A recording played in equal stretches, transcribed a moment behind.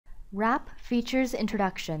Wrap Features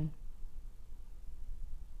Introduction.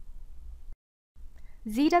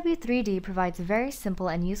 ZW3D provides very simple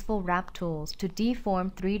and useful wrap tools to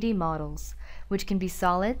deform 3D models, which can be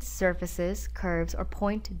solids, surfaces, curves, or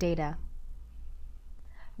point data.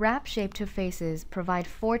 Wrap Shape to Faces provide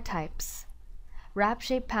 4 types. Wrap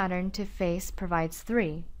Shape Pattern to Face provides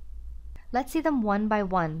 3. Let's see them one by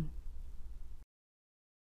one.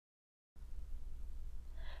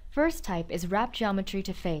 First type is Wrap Geometry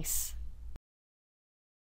to Face.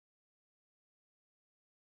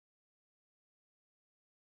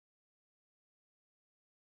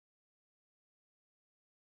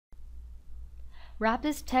 Wrap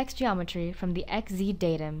this text geometry from the XZ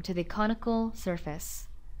datum to the conical surface.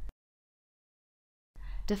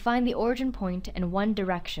 Define the origin point in one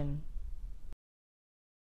direction.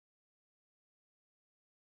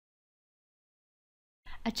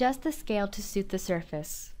 Adjust the scale to suit the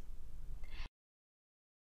surface.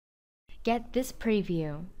 Get this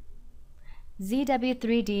preview.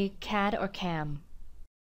 ZW3D CAD or CAM.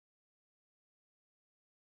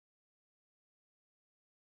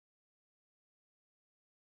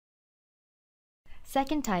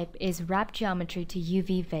 Second type is Wrap Geometry to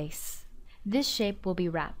UV Vase. This shape will be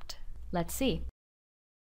wrapped. Let's see.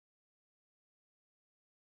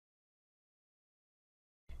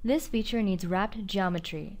 This feature needs wrapped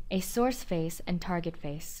geometry, a source face and target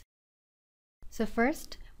face. So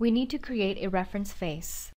first, we need to create a reference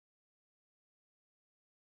face.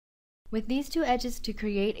 With these 2 edges to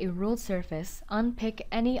create a ruled surface, unpick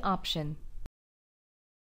any option.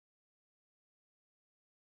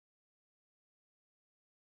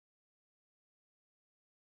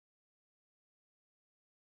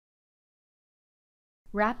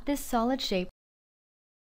 Wrap this solid shape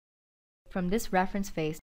from this reference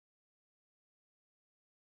face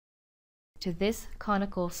to this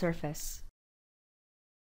conical surface.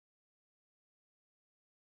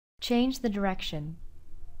 Change the direction.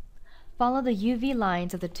 Follow the UV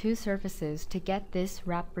lines of the 2 surfaces to get this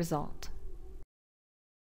wrap result.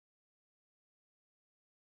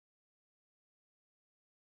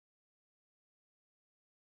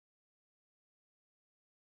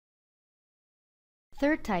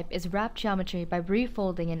 Third type is Wrap Geometry by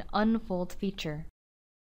refolding an unfold feature.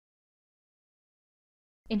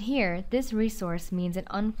 In here, this resource means an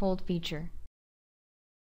unfold feature.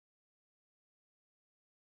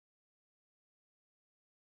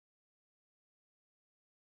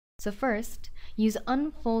 So first, use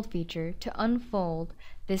Unfold feature to unfold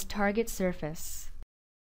this target surface.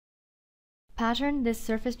 Pattern this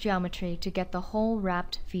surface geometry to get the whole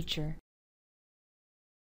wrapped feature.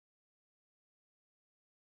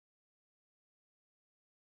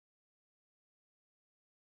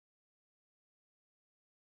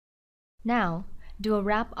 Now, do a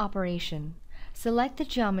wrap operation. Select the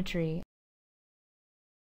geometry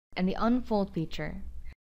and the unfold feature.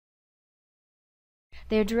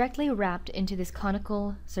 They are directly wrapped into this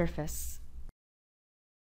conical surface.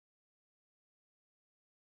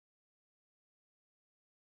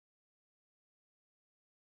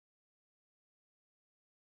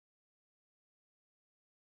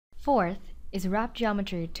 Fourth is Wrap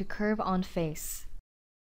Geometry to Curve on Face.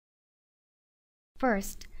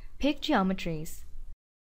 First, pick geometries.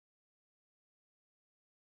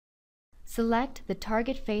 Select the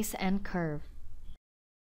target face and curve.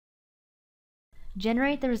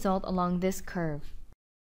 Generate the result along this curve.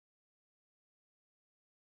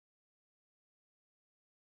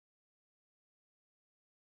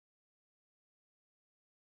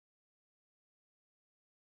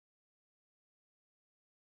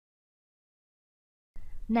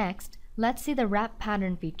 Next, let's see the Wrap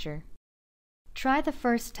Pattern feature. Try the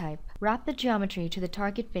first type. Wrap the geometry to the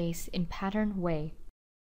target face in pattern way.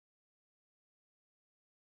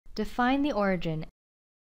 Define the origin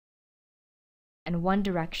and one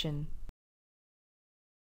direction.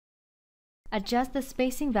 Adjust the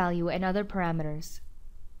spacing value and other parameters.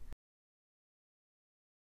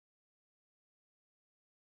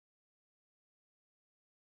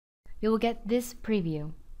 You will get this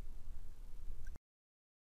preview.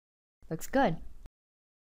 Looks good.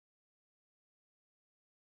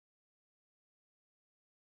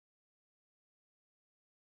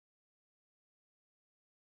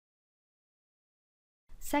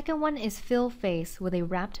 Second one is Fill Face with a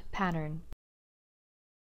wrapped pattern.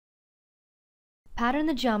 Pattern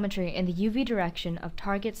the geometry in the UV direction of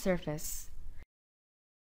target surface,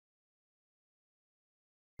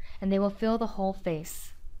 and they will fill the whole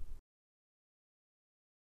face.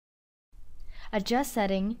 Adjust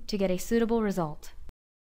setting to get a suitable result.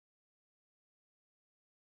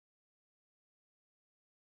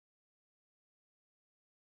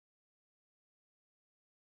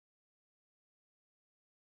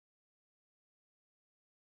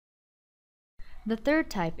 The third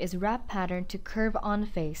type is wrap pattern to curve on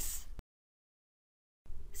face.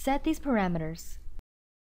 Set these parameters.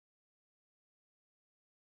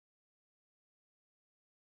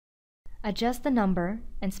 Adjust the number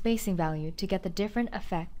and spacing value to get the different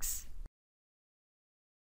effects.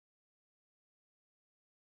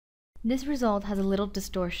 This result has a little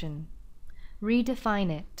distortion. Redefine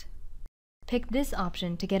it. Pick this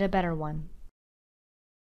option to get a better one.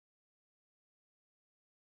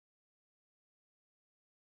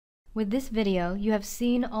 With this video, you have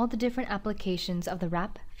seen all the different applications of the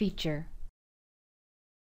wrap feature.